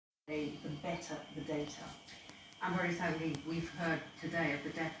the better the data. And very sadly, we've heard today of the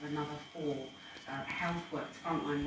death of another 4 health workers, frontline